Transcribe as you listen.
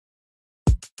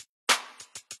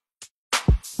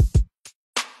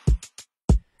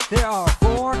There are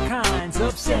four kinds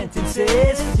of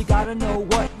sentences. You gotta know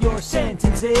what your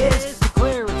sentence is.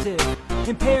 Declarative,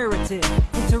 imperative,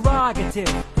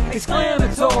 interrogative,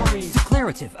 exclamatory.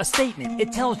 Declarative, a statement,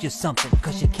 it tells you something.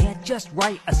 Cause you can't just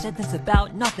write a sentence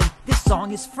about nothing. This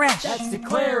song is fresh. That's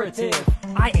declarative.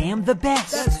 I am the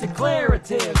best. That's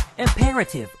declarative.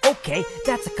 Imperative, okay,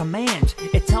 that's a command.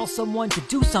 It tells someone to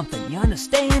do something, you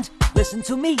understand? Listen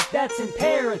to me. That's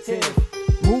imperative.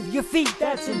 Move your feet.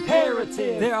 That's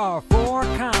imperative. There are four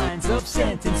kinds of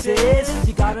sentences.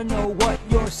 You gotta know what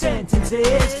your sentence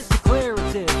is.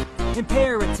 Declarative,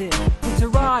 imperative,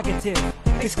 interrogative,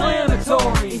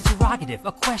 exclamatory. Interrogative,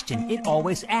 a question it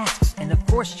always asks. And of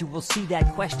course you will see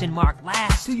that question mark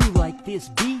last. Do you like this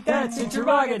beat? That's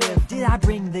interrogative. Did I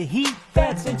bring the heat?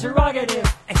 That's interrogative.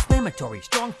 Exclamatory,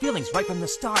 strong feelings right from the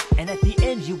start. And at the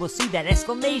end you will see that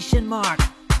exclamation mark.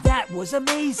 That was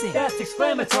amazing. That's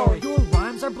exclamatory. Your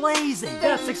rhymes are blazing.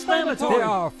 That's exclamatory. There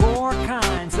are four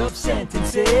kinds of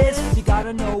sentences. You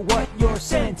gotta know what your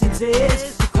sentence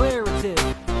is. Declarative,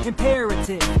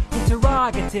 imperative,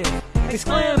 interrogative,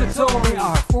 exclamatory. There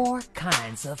are four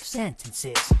kinds of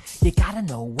sentences. You gotta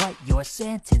know what your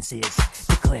sentence is.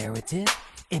 Declarative,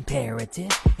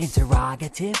 imperative,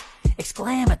 interrogative,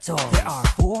 exclamatory. There are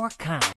four kinds.